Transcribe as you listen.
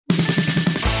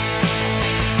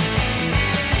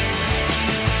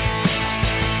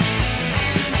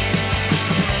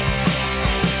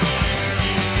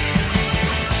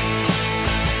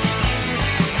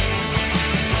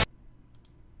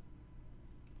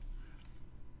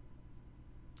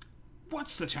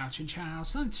What's the chow, Chinchow?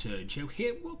 LanturnJoe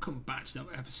here. Welcome back to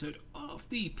another episode of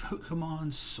the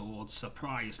Pokemon Sword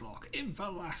Surprise Lock. In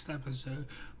the last episode,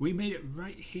 we made it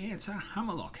right here to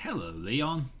Hammerlock. Hello,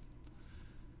 Leon.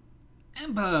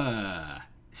 Ember!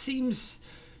 Seems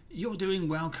you're doing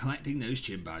well collecting those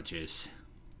gym badges.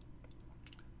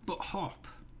 But Hop,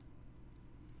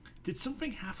 did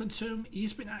something happen to him?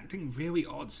 He's been acting really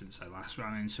odd since I last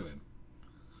ran into him.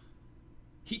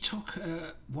 He took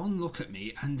one look at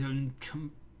me and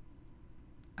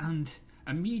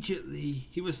immediately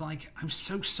he was like, "I'm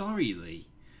so sorry, Lee.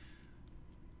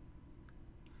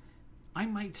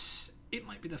 It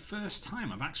might be the first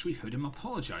time I've actually heard him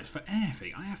apologise for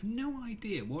anything. I have no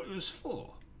idea what it was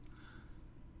for.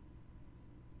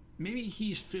 Maybe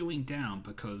he's feeling down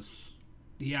because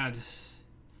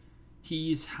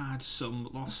he's had some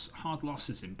hard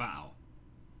losses in battle.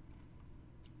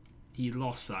 He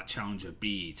lost that challenger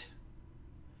bead.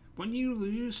 When you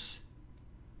lose,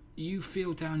 you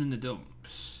feel down in the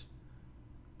dumps.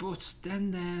 But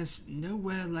then there's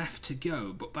nowhere left to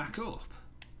go but back up.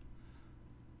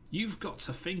 You've got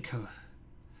to think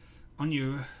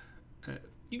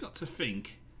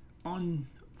on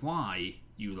why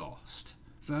you lost.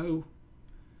 Though,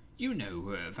 you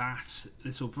know that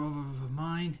little brother of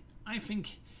mine, I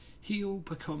think he'll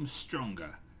become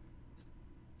stronger.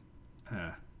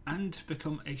 And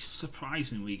become a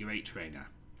surprisingly great trainer.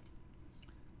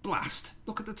 Blast!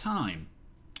 Look at the time.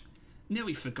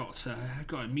 Nearly forgot I've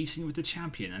got a meeting with the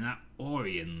champion and that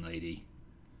Orion lady.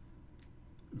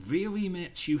 Really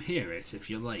makes you hear it if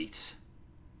you're late.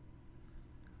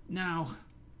 Now,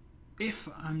 if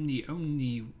I'm the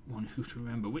only one who can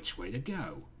remember which way to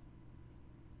go.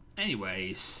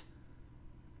 Anyways,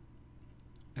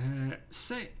 I'd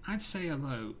say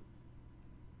hello.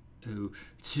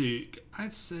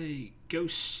 I'd say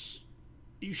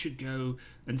you should go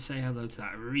and say hello to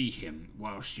that Rehim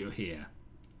whilst you're here.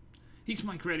 He's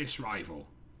my greatest rival,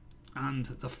 and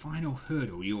the final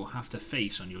hurdle you'll have to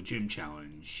face on your gym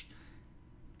challenge.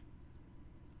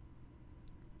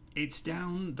 It's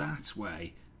down that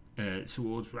way,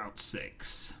 towards Route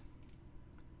 6.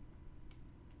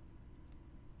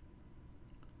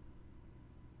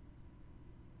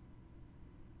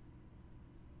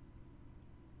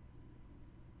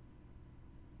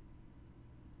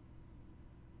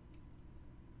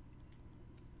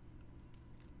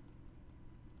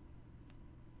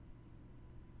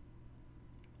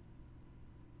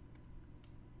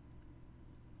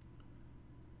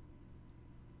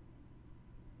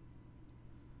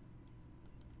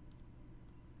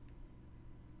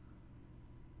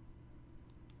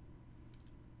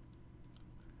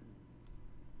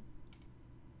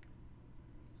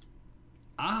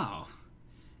 Oh,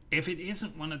 if it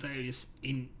isn't one of those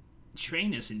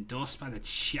trainers endorsed by the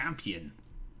champion.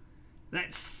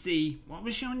 Let's see, what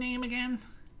was your name again?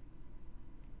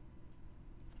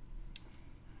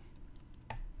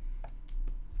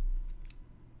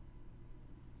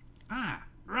 Ah,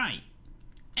 right,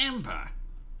 Ember.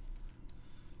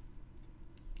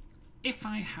 If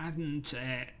I hadn't,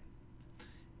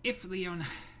 if Leon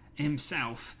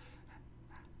himself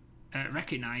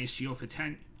recognised your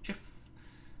potential,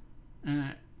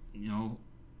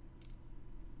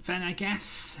 then I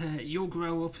guess you'll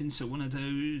grow up into one of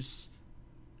those,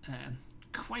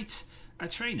 quite a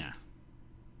trainer.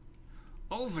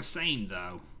 All the same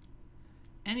though,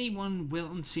 anyone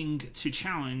wanting to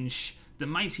challenge the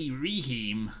mighty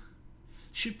Rehim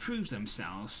should prove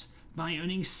themselves by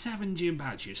earning 7 gym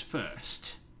badges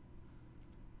first.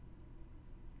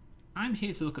 I'm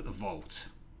here to look at the vault.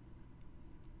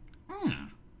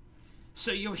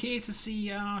 So you're here to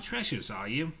see our treasures, are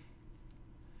you?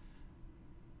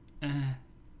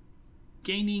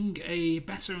 Gaining a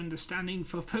better understanding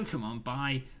for Pokemon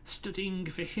by studying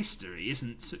the history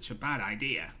isn't such a bad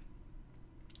idea.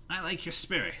 I like your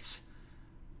spirit.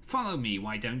 Follow me,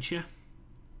 why don't you?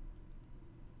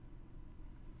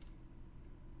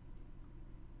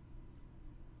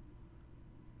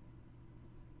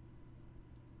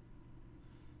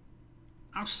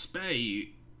 I'll spare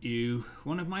you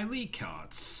one of my league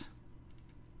cards.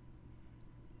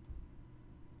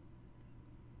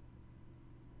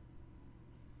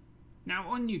 Now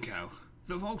on you go.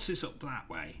 The vault is up that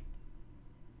way.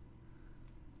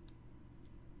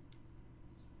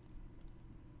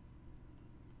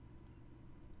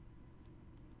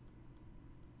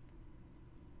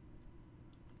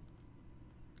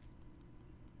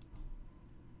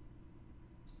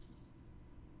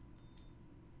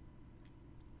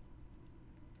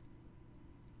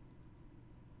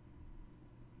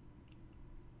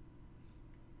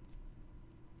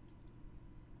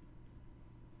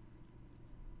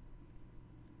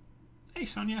 Hey,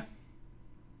 Sonia.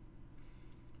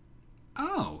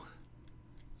 Oh,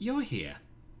 you're here.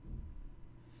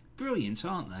 Brilliant,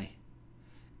 aren't they?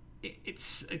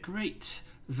 It's great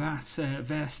that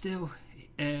they're still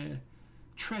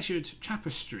treasured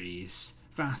tapestries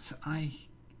that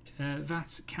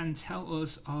that can tell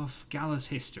us of Gala's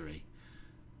history.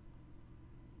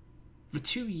 The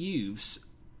two youths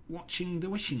watching the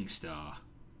wishing star.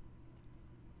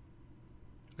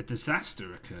 A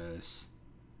disaster occurs,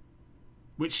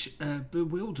 which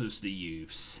bewilders the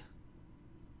youths.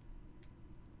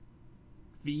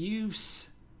 The youths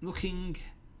looking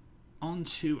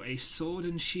onto a sword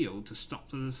and shield to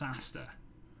stop the disaster.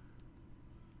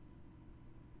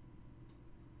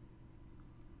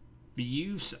 The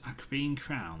youths are being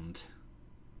crowned.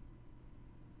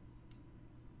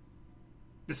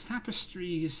 The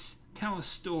tapestries tell a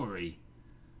story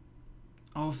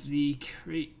of the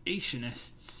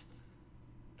creationists,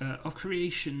 of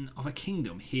creation of a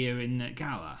kingdom here in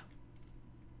Gala.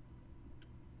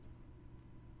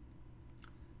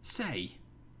 Say,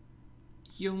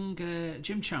 young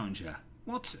gym challenger,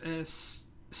 what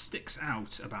sticks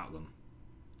out about them?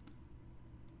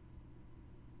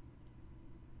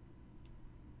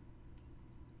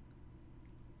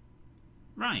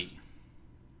 Right,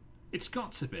 it's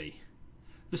got to be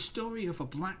the story of a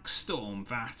black storm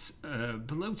that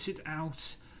bloated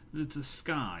out the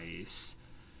skies,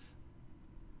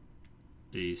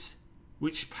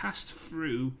 which passed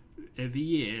through the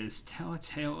years, tell a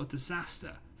tale of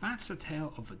disaster. That's a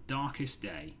tale of the darkest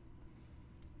day.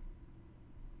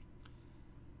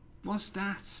 Was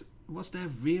there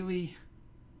really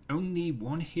only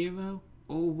one hero,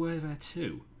 or were there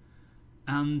two?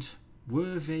 And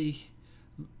were they?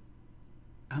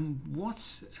 And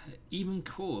what even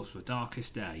caused the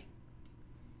darkest day?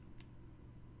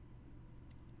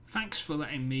 Thanks for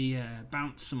letting me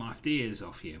bounce some ideas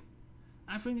off you.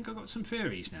 I think I've got some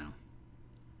theories now.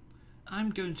 I'm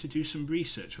going to do some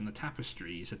research on the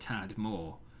tapestries a tad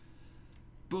more.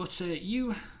 But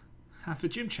you have the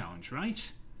gym challenge,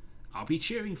 right? I'll be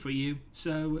cheering for you,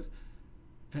 so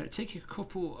take a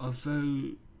couple of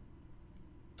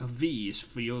these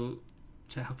for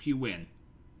to help you win.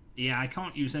 Yeah, I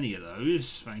can't use any of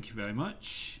those, thank you very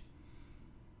much.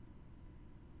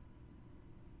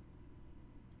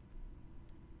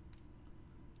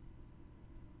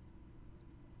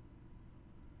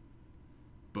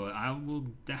 But I will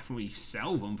definitely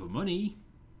sell them for money.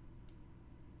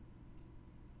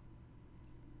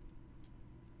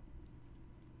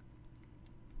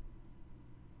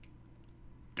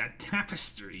 The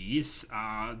tapestries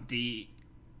are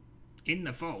in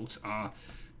the vault are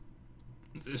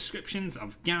descriptions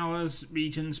of Gala's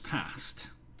regions past.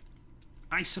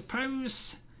 I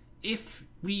suppose if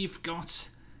we've got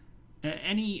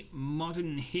any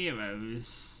modern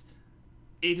heroes,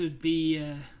 it would be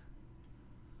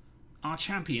our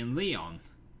champion Leon.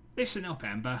 Listen up,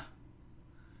 Ember.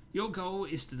 Your goal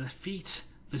is to defeat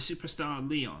the superstar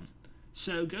Leon,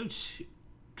 so go to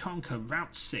conquer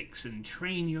Route 6 and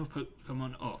train your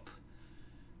Pokemon up,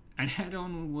 and head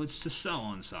onwards to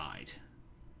Solonside.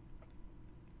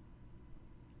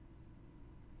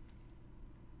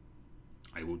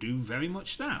 I will do very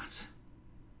much that.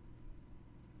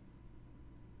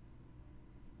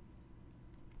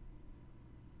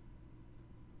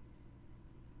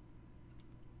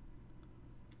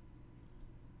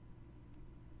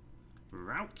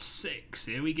 Route 6,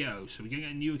 here we go. So we're going to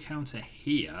get a new encounter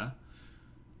here.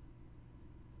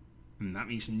 And that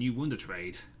means a new Wonder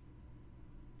Trade.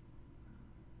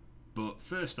 But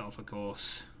first off, of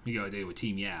course, we got to deal with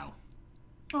Team Yell.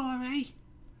 Alright.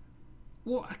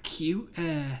 What a cute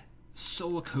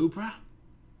Solar Cobra.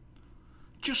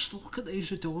 Just look at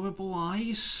those adorable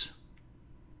eyes.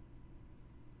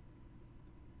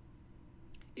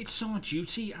 It's our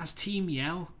duty as Team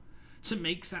Yell to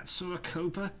make that Solar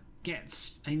Cobra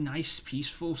get a nice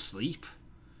peaceful sleep.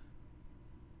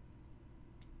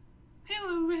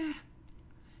 Hello,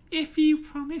 if you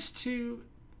promise to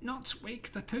not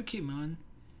wake the Pokemon,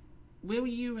 will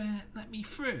you let me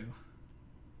through?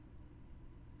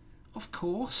 Of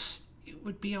course, it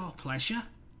would be our pleasure.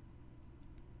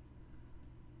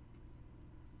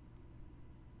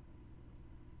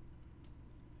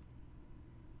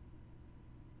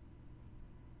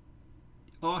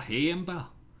 Oh, hey, Ember.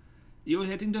 You're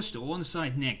heading to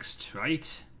Solonside next,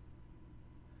 right?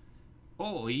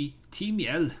 Oi, Team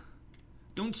Yell.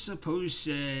 Don't suppose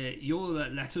you'll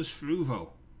let us through,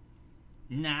 though.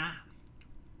 Nah.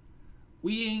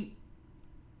 We ain't...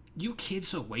 You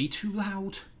kids are way too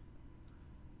loud.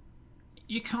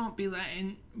 We can't be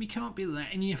letting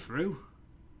you through.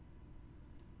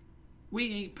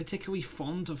 We ain't particularly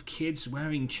fond of kids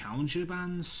wearing challenger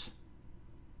bands.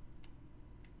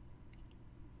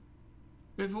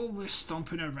 With all this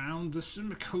stomping around, the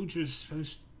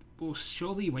Simicodra's will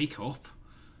surely wake up.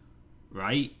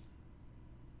 Right?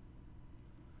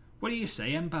 What do you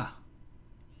say, Ember?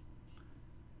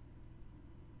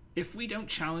 If we don't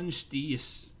challenge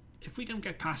these... If we don't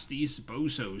get past these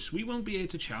bozos, we won't be able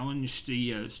to challenge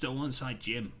the Stolen Side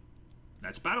Gym.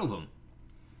 Let's battle them.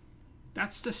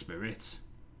 That's the spirit.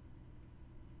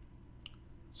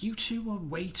 You two are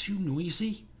way too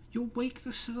noisy. You'll wake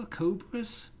the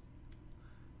Silicobras.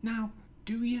 Now,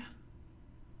 do you?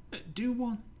 Do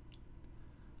one.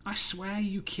 I swear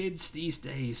you kids these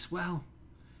days, well,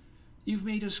 you've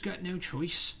made us get no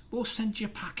choice. We'll send you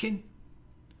packing.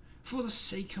 For the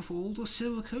sake of all the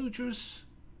Silicodras.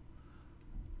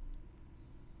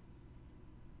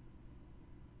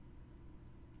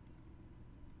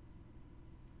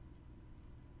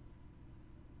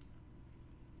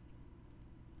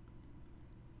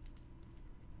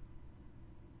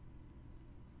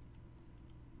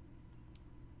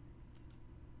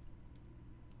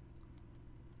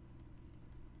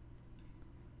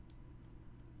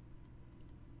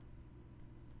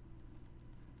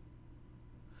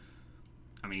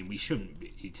 I mean, we shouldn't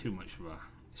be too much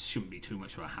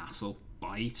of a hassle.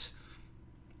 Bite,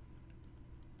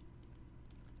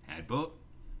 headbutt,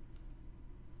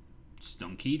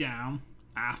 stunky down,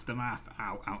 aftermath.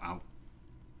 Ow, ow, ow.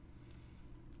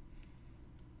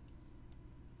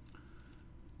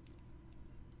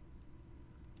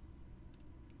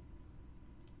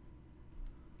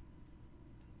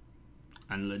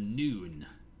 And Lanoon.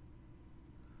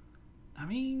 I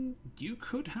mean, you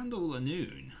could handle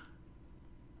Lanoon.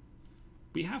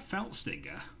 We have Felt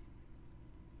Stinger.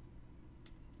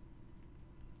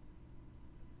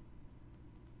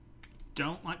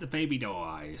 Don't like the baby doll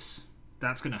eyes.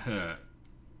 That's gonna hurt.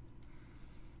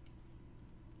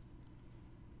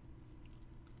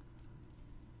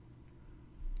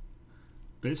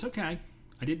 But it's okay.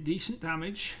 I did decent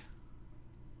damage.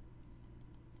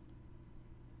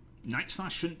 Night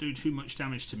Slash shouldn't do too much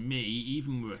damage to me,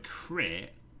 even with a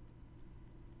crit.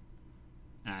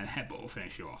 And Headbutt will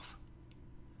finish you off.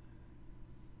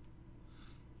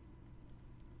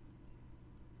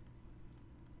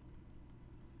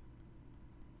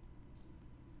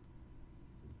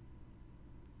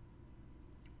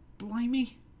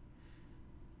 Blimey.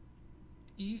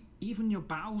 Even your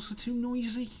battles are too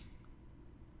noisy.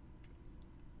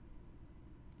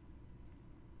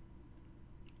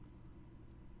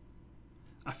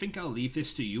 I think I'll leave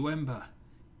this to you, Ember.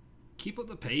 Keep up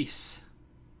the pace.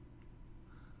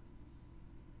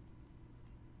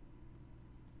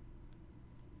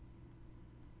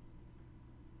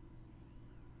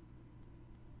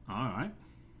 Alright.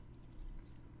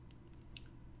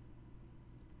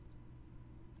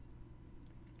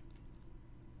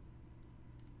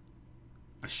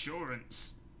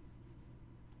 Assurance.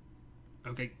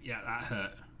 Okay, yeah, that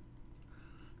hurt.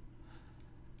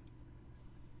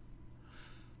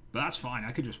 But that's fine,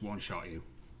 I could just one-shot you.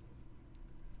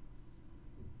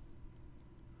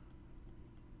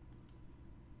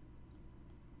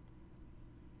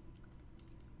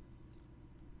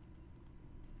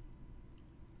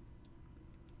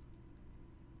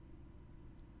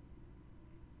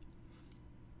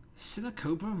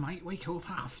 Silicobra might wake up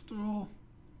after all.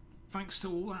 Thanks to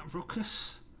all that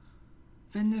ruckus.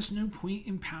 Then there's no point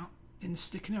in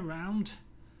sticking around.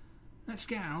 Let's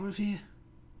get out of here.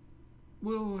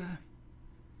 We'll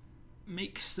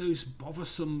make those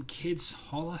bothersome kids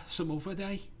holler some other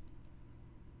day.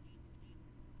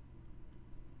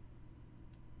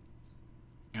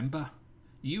 Ember,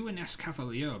 you and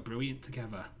Escavalier are brilliant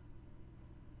together.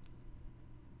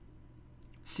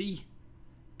 See,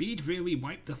 Bede really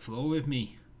wiped the floor with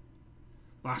me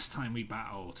last time we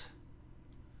battled.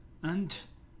 And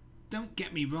don't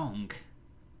get me wrong,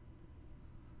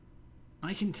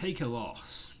 I can take a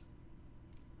loss.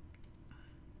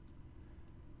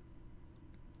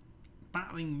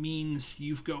 Battling means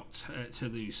you've got to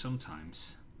lose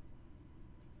sometimes.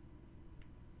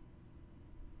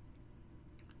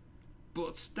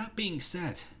 But that being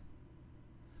said,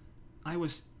 I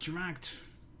dragged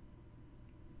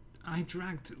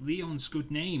Leon's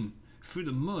good name through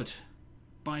the mud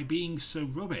by being so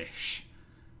rubbish.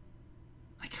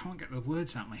 I can't get the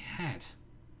words out of my head.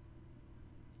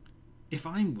 If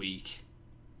I'm weak,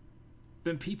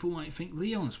 then people might think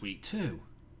Leon's weak too.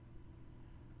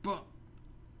 But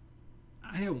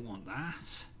I don't want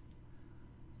that.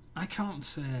 I can't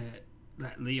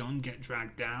let Leon get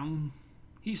dragged down.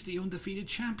 He's the undefeated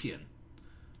champion.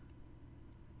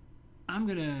 I'm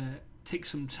gonna take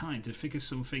some time to figure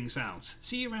some things out.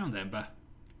 See you around, Ember.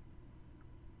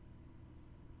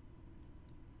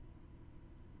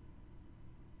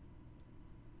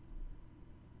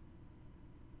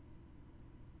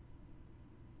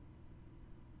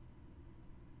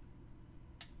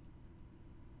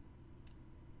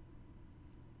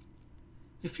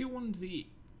 If you want the...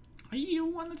 Are you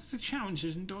one of the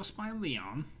challenges endorsed by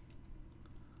Leon?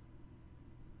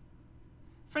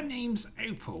 The name's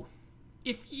Opal.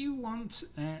 If you want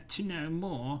to know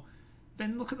more,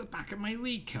 then look at the back of my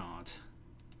league card.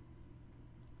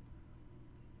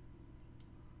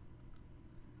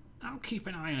 I'll keep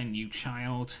an eye on you,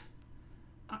 child.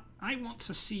 I want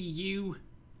to see you...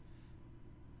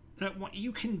 what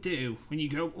you can do when you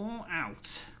go all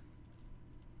out.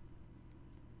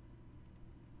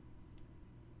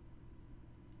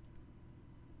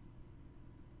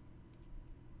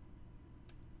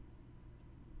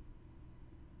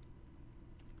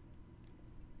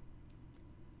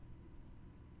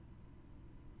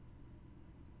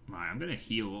 Right, I'm going to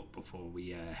heal up before we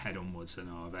head onwards on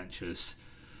our adventures.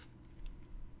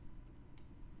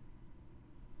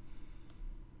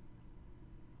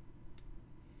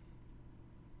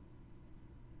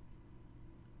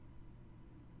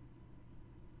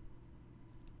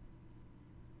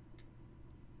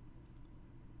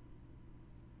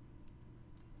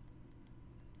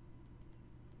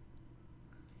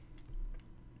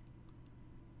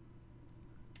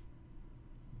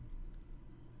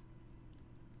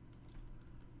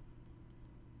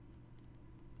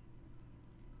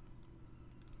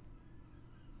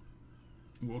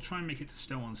 We'll try and make it to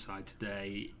Stone Side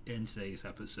today in today's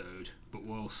episode, but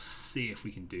we'll see if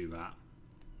we can do that.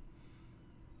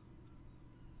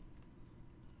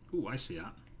 Ooh, I see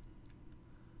that.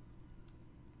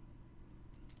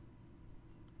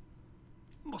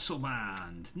 Muscle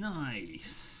Band,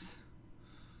 nice.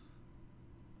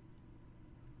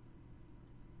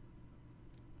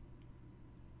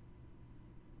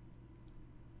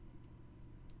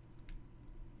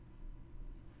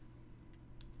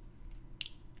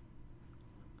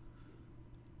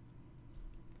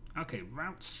 Okay,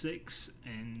 Route 6,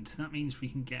 and that means we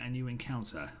can get a new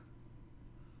encounter.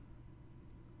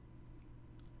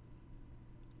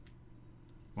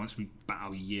 Once we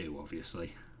battle you,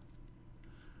 obviously.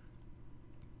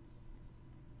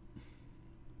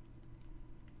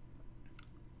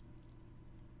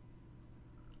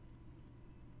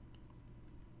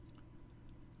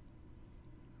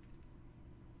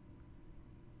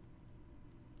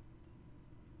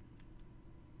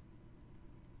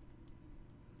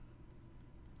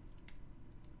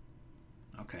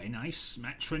 Okay, nice.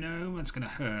 Metronome, that's going to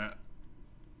hurt.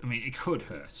 I mean, it could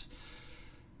hurt.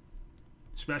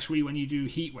 Especially when you do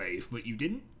Heat Wave, but you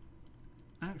didn't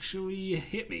actually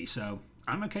hit me, so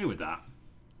I'm okay with that.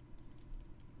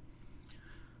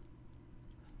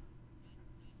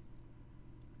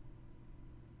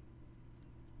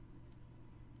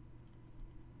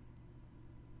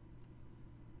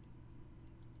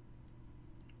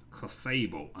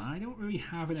 Clefable. I don't really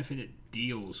have anything that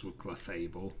deals with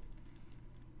Clefable.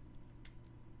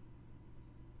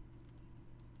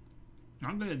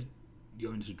 I'm going to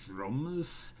go into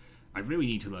drums. I really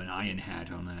need to learn Iron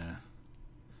Head on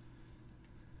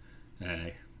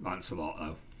Lancelot,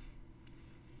 though.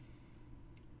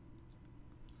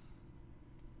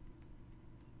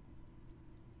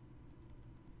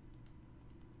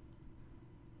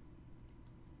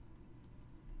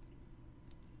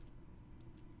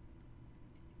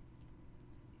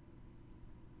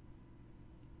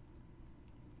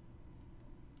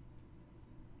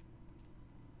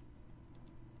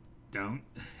 Don't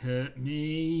hurt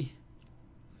me.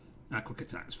 That quick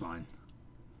attack's fine.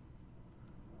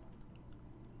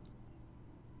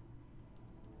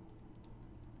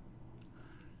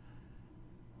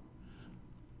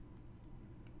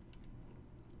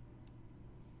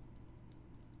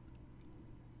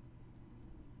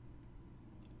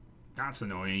 That's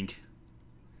annoying.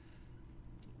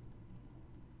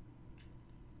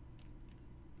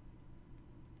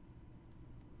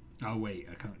 Oh wait,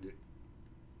 I can't do it.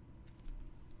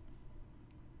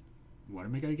 What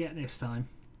am I going to get this time?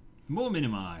 More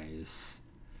minimize.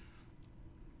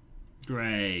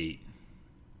 Great.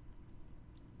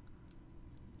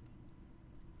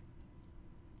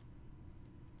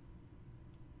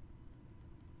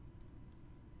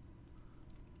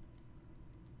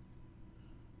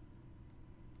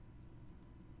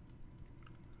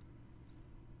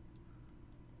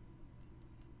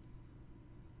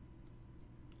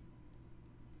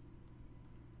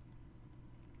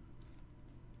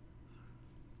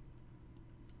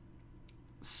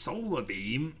 Solar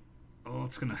Beam? Oh,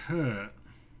 it's gonna hurt.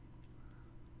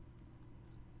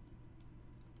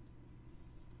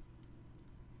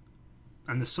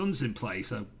 And the sun's in play,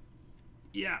 so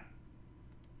yeah.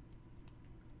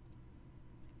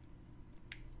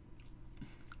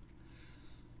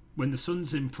 When the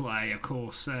sun's in play, of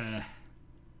course,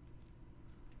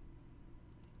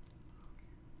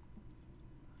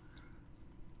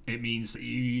 it means that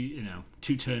you know,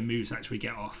 2-turn moves actually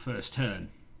get off first turn.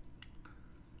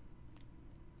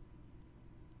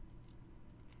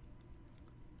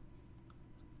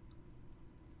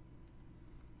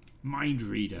 Mind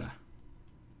Reader.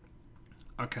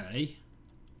 Okay.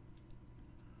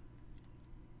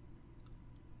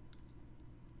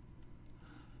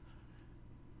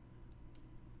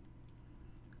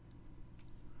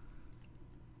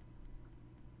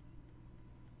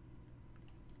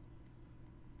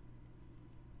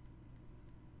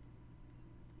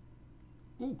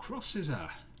 Oh, Cross Scissor.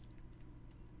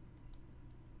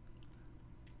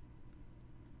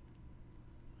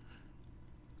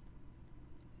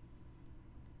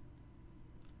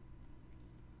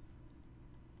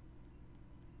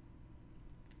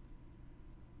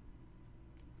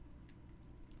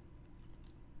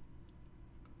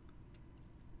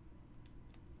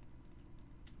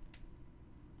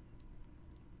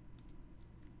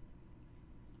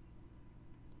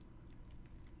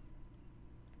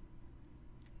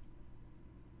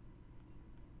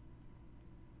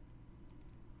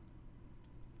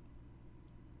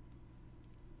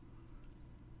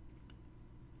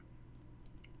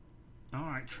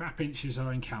 Alright, Trap Inches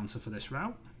are encounter for this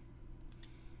route.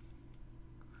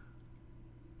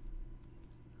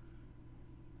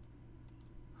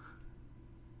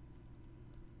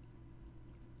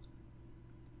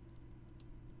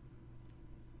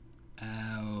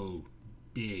 Oh,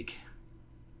 big.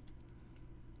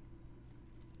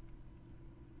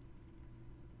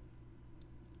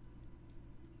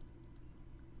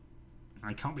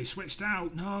 I can't be switched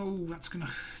out. No,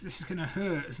 this is gonna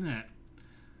hurt, isn't it?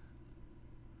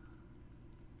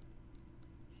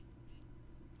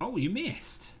 Oh, you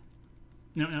missed.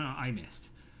 No, I missed.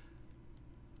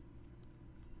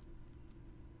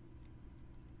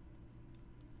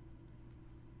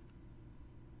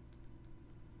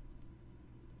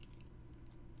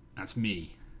 That's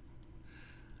me.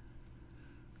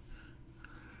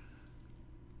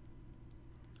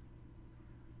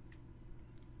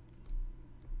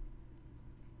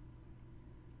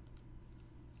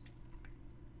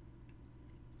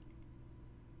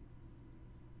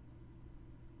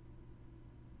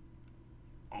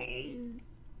 Oh.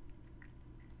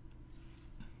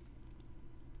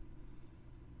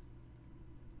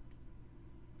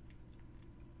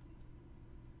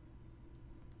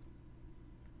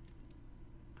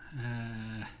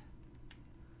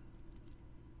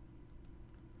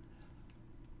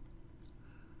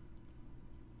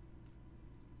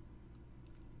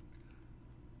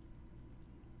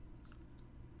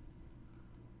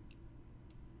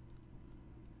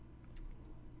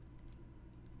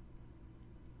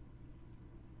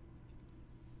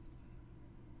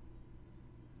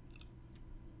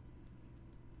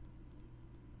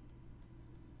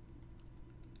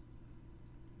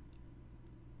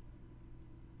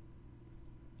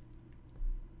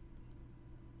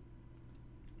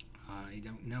 I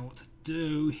don't know what to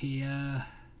do here.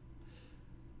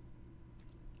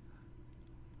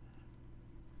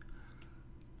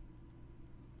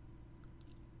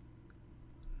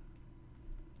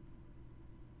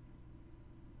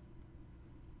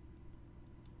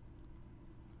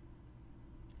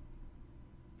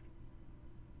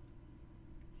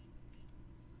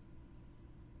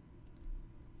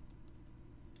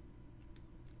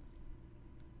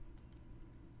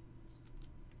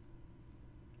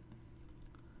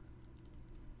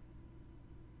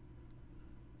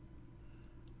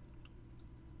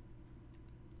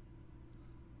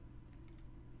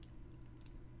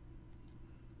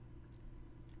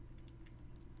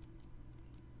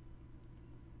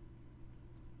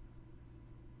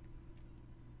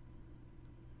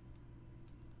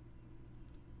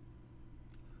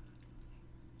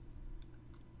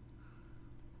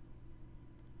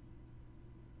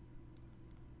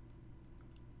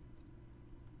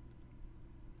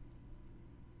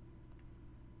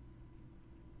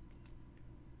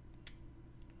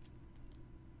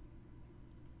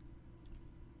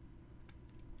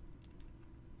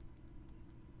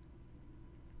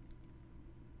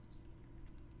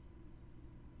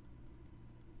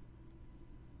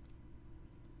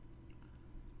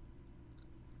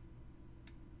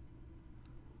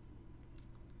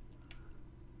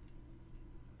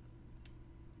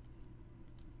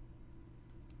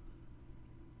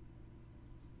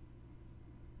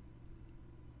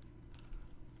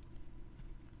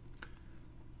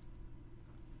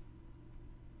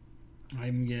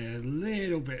 I'm a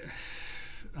little bit...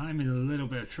 I'm in a little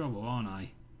bit of trouble, aren't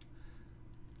I?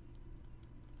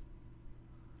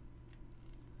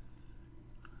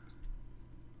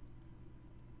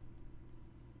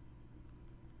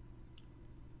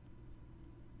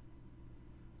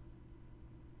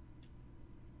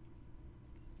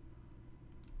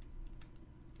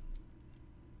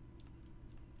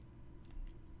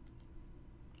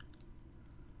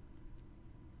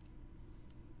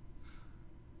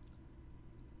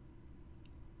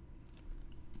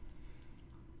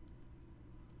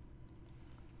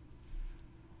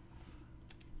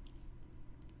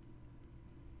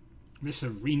 This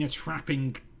arena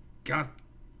trapping,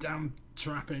 goddamn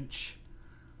trapinch.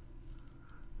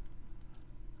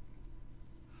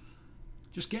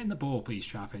 Just get in the ball, please,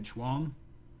 trapinch. 1.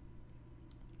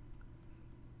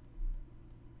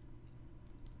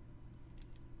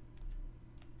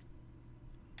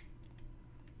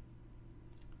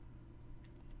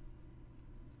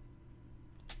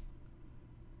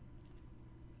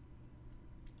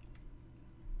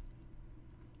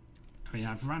 I mean,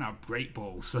 I've ran out of great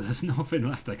balls, so there's nothing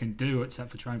left I can do except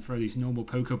for try and throw these normal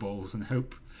Pokeballs and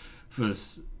hope for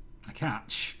a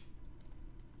catch.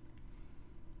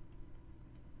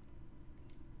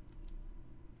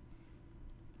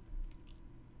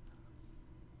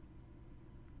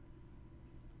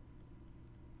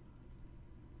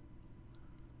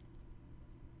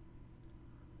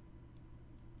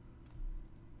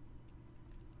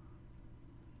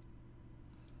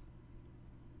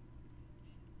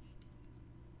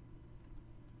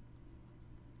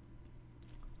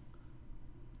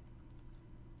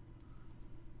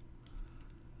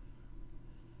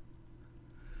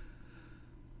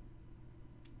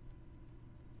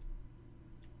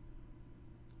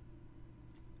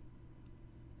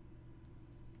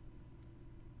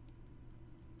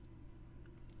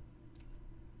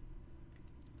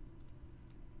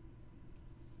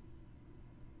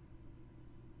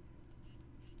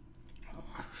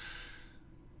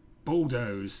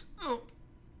 Bulldoze. Oh.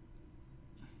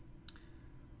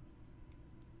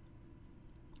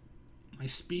 My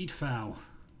speed fell.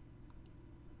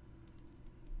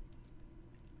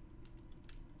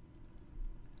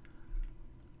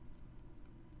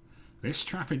 This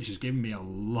trapinch is giving me a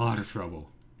lot of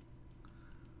trouble.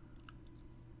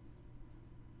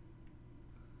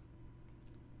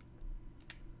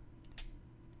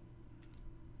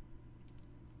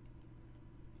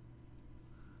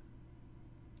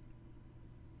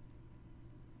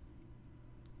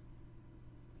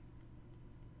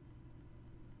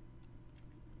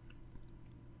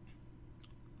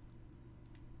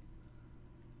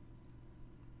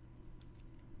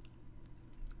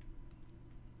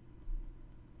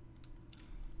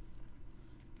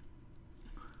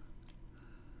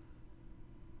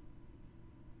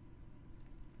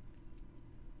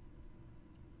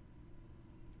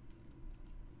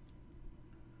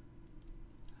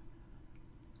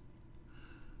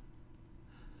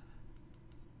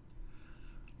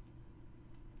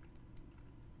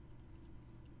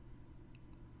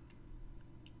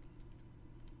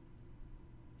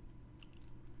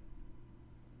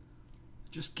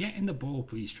 Just get in the ball,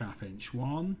 please, trapinch.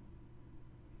 1.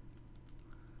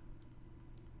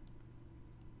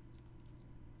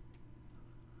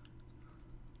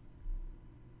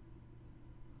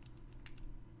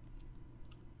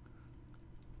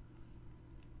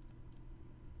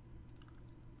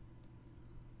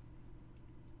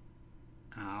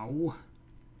 Ow.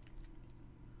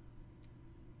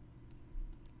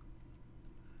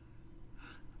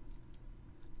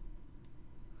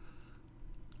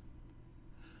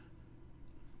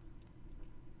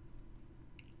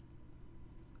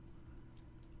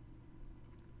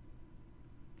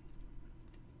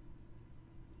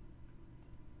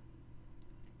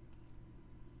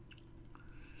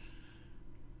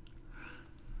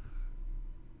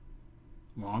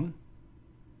 One.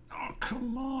 Oh,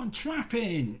 come on,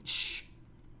 trapinch.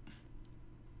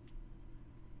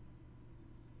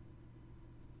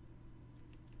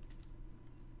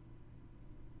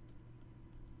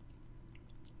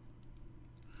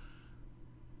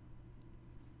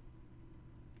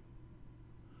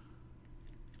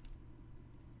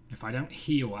 If I don't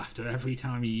heal after every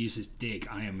time he uses dig,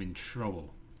 I am in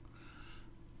trouble.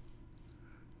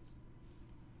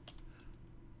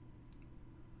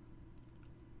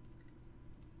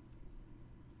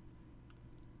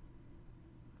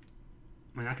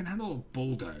 I mean, I can handle a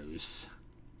bulldoze.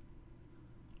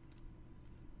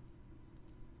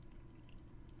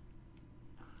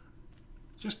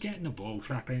 Just getting the ball,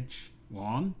 trapinch.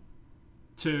 1,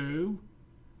 2,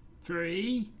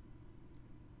 3.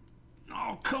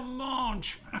 Oh, come on,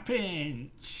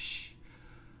 Trapinch.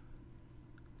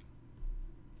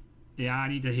 Yeah, I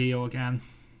need to heal again.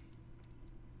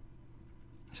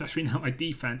 Especially now my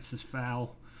defense has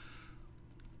fell.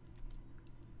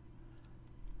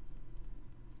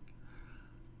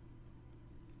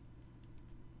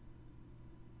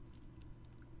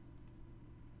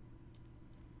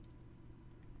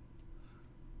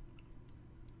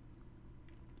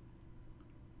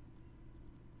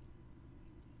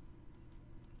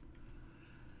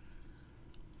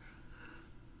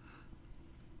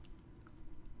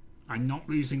 I'm not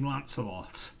losing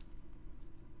Lancelot.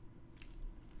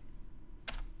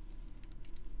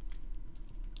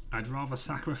 I'd rather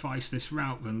sacrifice this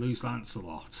route than lose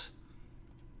Lancelot.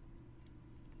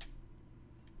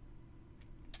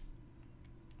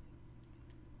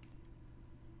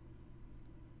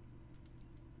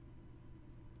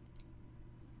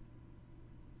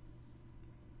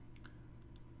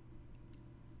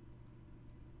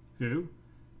 Who?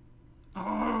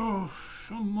 Oh,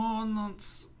 come on,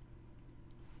 that's...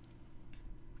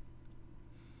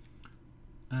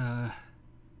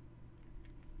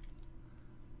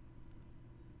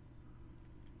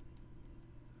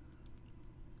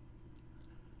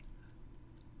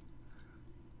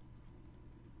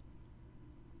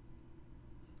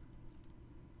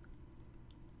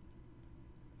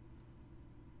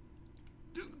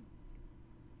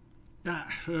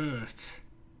 That hurt.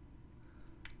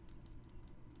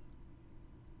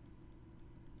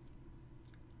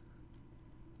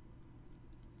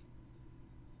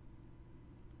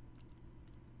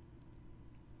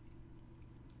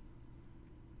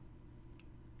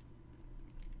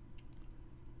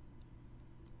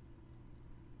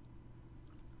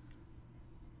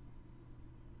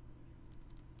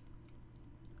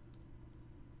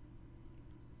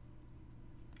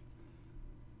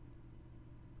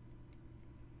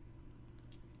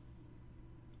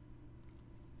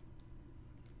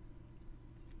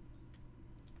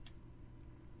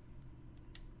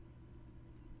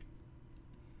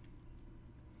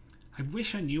 I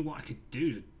wish I knew what I could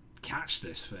do to catch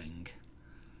this thing.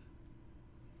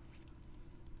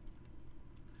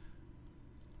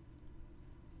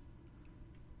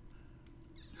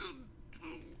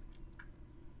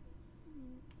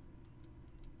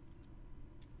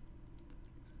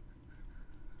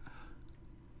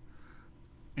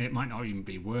 It might not even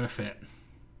be worth it.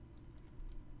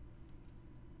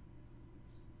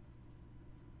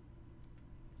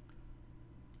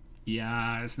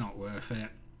 Yeah, it's not worth it.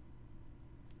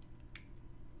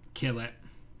 Kill it.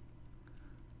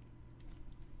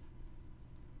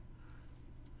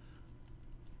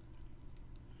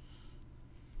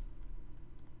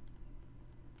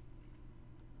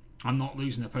 I'm not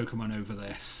losing a Pokemon over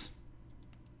this.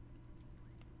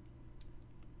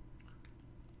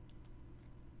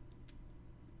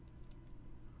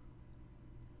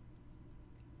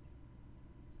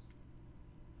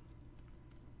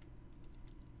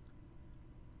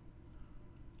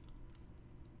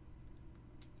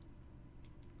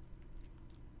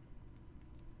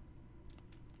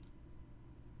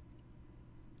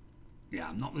 Yeah,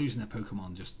 I'm not losing a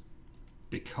Pokemon just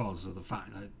because of the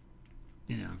fact that,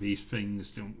 you know, these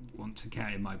things don't want to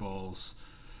carry my balls.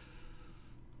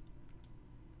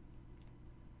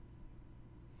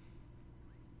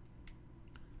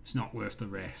 It's not worth the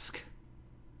risk.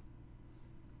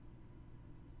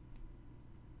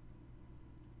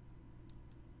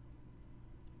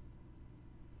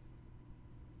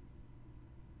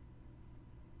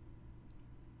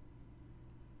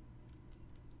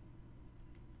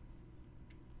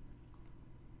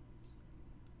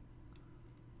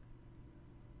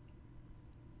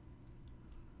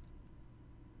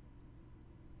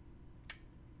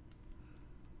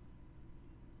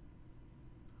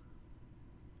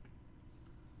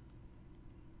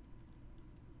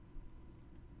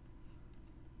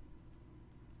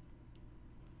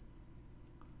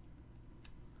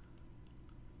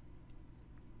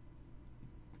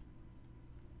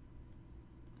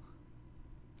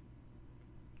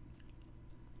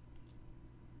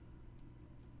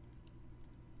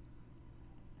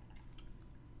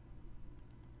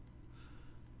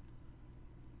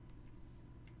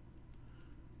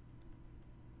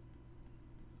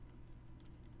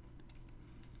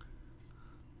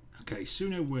 Okay,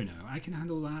 Suno Wuno. I can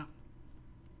handle that.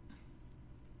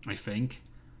 I think.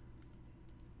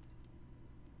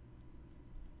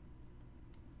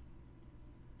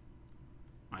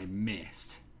 I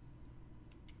missed.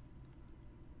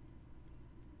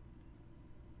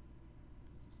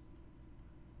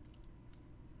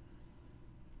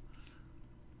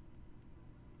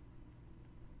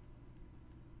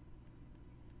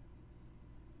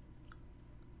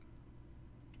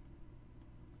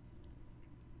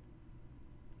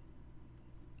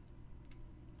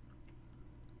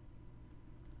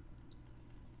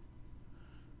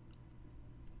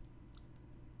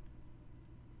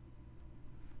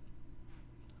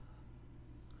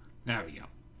 There we go.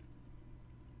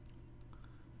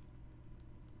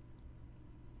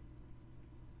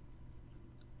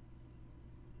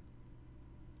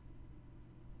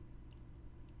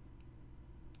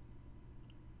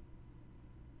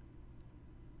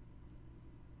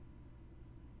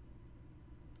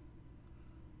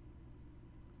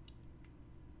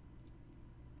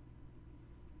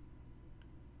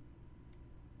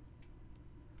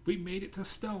 We made it to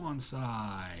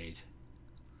Stownside.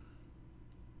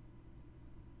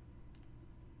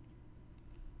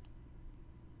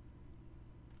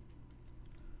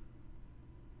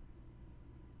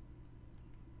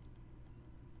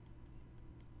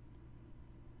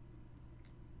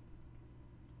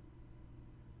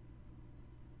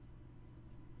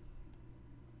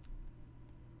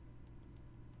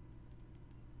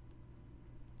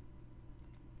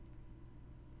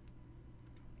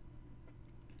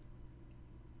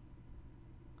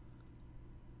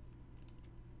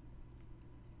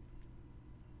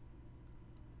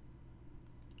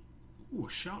 Ooh, a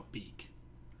sharp beak.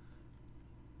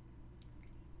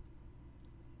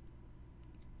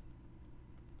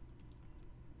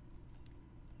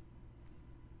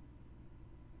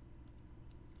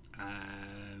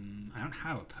 I don't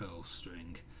have a pearl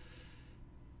string,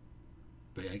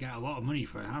 but I get a lot of money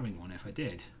for having one if I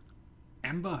did.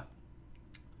 Ember.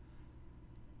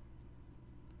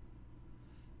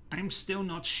 I'm still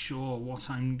not sure what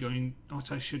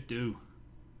I should do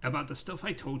about the stuff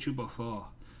I told you before.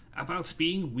 About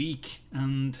being weak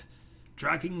and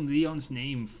dragging Leon's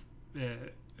name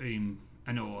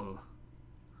and all.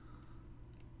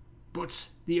 But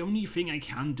the only thing I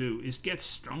can do is get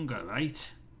stronger,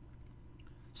 right?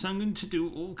 So I'm going to do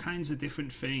all kinds of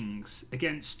different things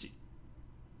against...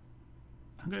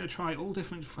 I'm going to try all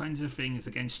different kinds of things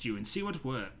against you and see what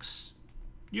works.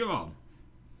 You're on.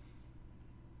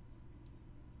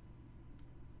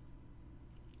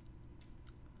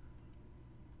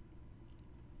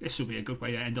 This will be a good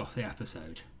way to end off the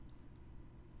episode.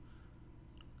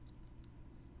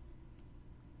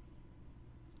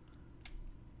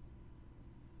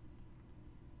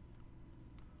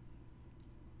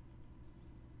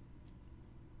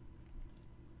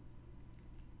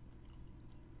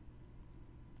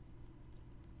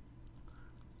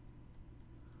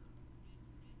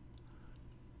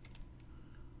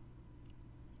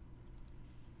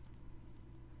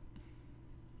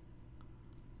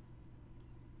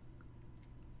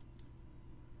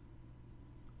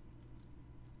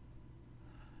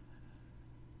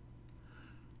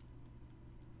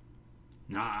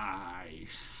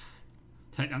 Nice.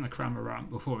 Take down the Cramorant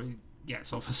before he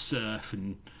gets off a surf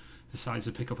and decides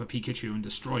to pick up a Pikachu and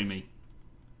destroy me.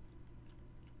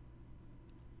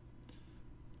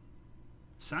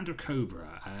 Sandra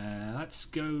Cobra. Let's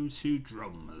go to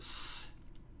drums.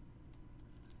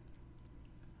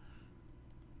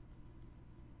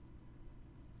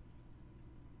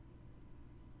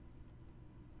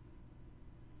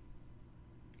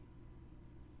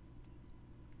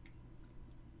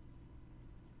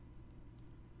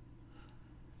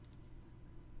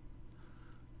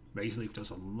 Razor Leaf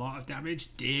does a lot of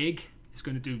damage. Dig is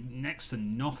going to do next to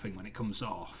nothing when it comes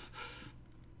off.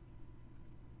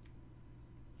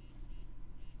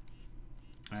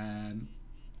 I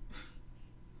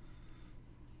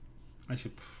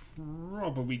should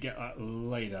probably get that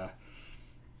later.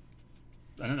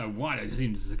 I don't know why it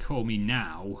seems to call me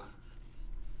now.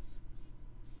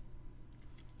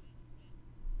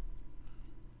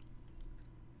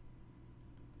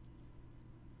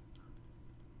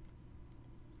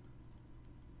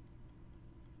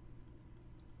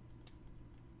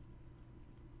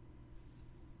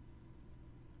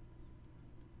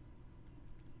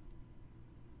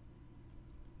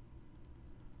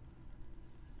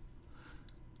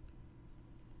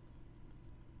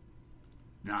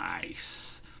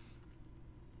 Nice.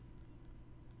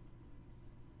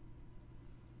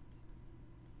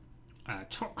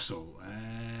 Toxel.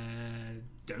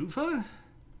 Dover?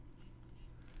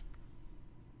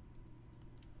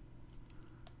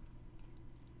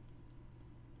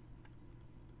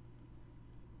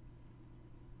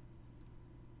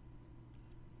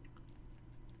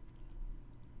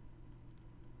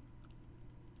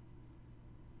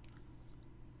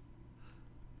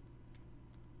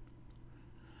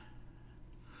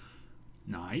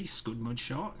 Nice, good mud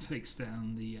shot. Takes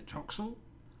down the Toxel.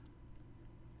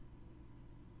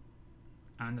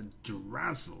 And a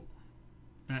Drazzle.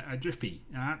 A Drippy.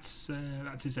 That's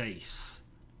his ace.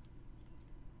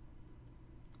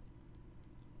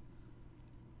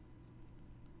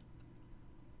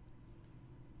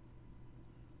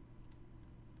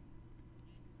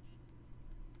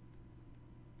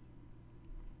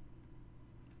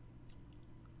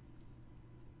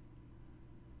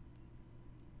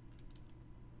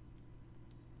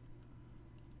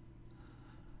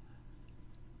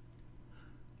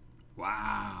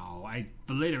 I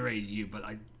obliterated you, but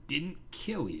I didn't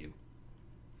kill you.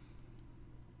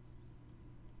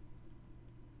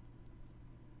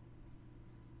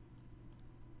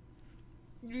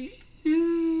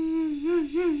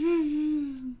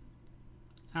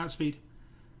 Outspeed.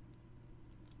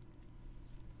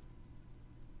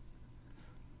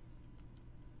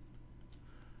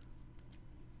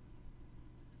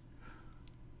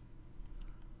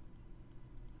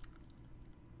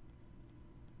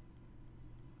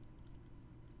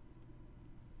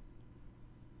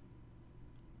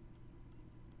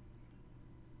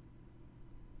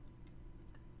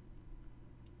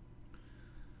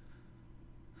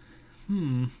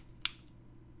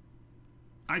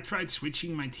 I tried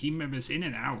switching my team members in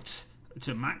and out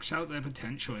to max out their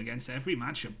potential against every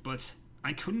matchup, but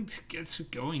I couldn't get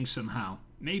going somehow.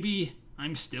 Maybe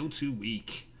I'm still too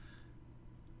weak.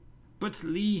 But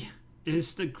Lee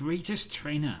is the greatest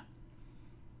trainer,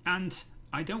 and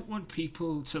I don't want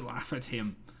people to laugh at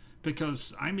him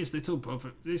because I'm his little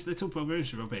brother. His little brother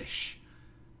is rubbish.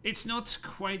 It's not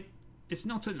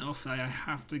enough that I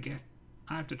have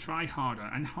to try harder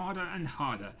and harder and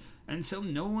harder until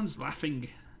no one's laughing.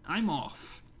 I'm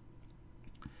off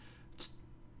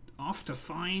to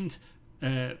find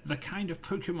the kind of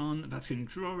Pokemon that can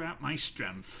draw out my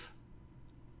strength.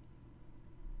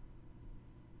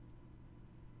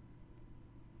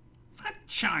 That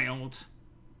child.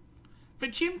 The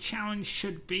gym challenge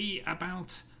should be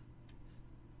about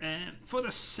for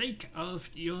the sake of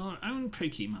your own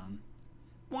Pokemon.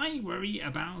 Why worry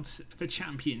about the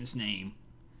champion's name?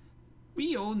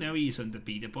 We all know he's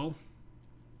unbeatable.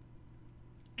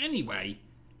 Anyway,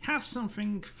 have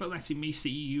something for letting me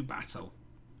see you battle.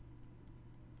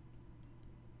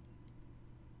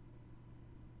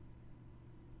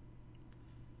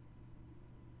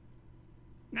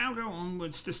 Now go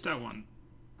onwards to Stone.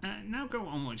 Now go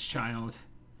onwards, child.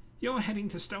 You're heading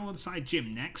to Stoneside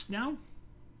Gym next, no?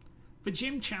 The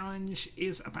gym challenge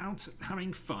is about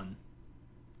having fun.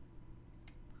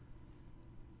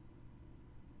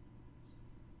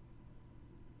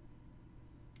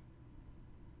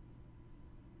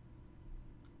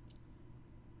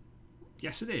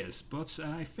 Yes, it is, but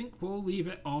I think we'll leave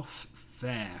it off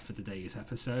there for today's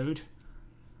episode.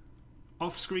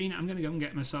 Off screen, I'm going to go and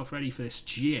get myself ready for this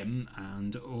gym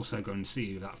and also go and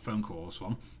see who that phone call was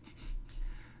from.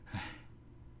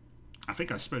 I think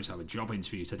I was supposed to have a job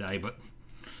interview today, but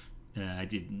I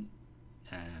didn't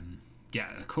get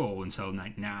a call until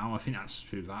now. I think that's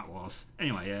who that was.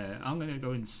 Anyway, I'm going to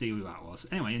go and see who that was.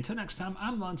 Anyway, until next time,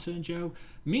 I'm LanturnJoe.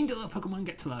 Mean to little Pokemon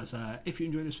get to Lazar. If you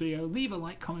enjoyed this video, leave a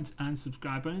like, comment, and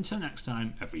subscribe. And until next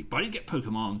time, everybody get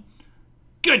Pokemon.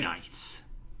 Good night.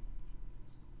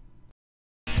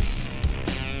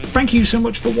 Thank you so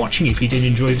much for watching. If you did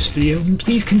enjoy this video, then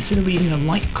please consider leaving a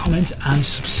like, comment and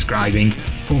subscribing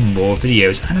for more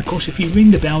videos. And of course, if you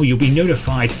ring the bell, you'll be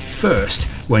notified first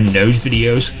when those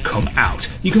videos come out.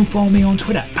 You can follow me on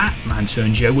Twitter at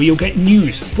LanturnJoe, where you'll get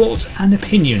news, thoughts and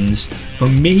opinions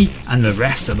from me and the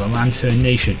rest of the Lantern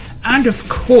Nation. And of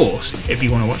course, if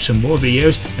you want to watch some more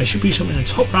videos, there should be some in the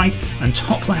top right and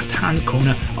top left hand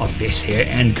corner of this here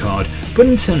end card. But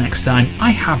until next time, I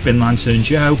have been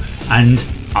LanturnJoe, and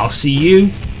I'll see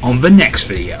you on the next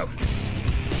video.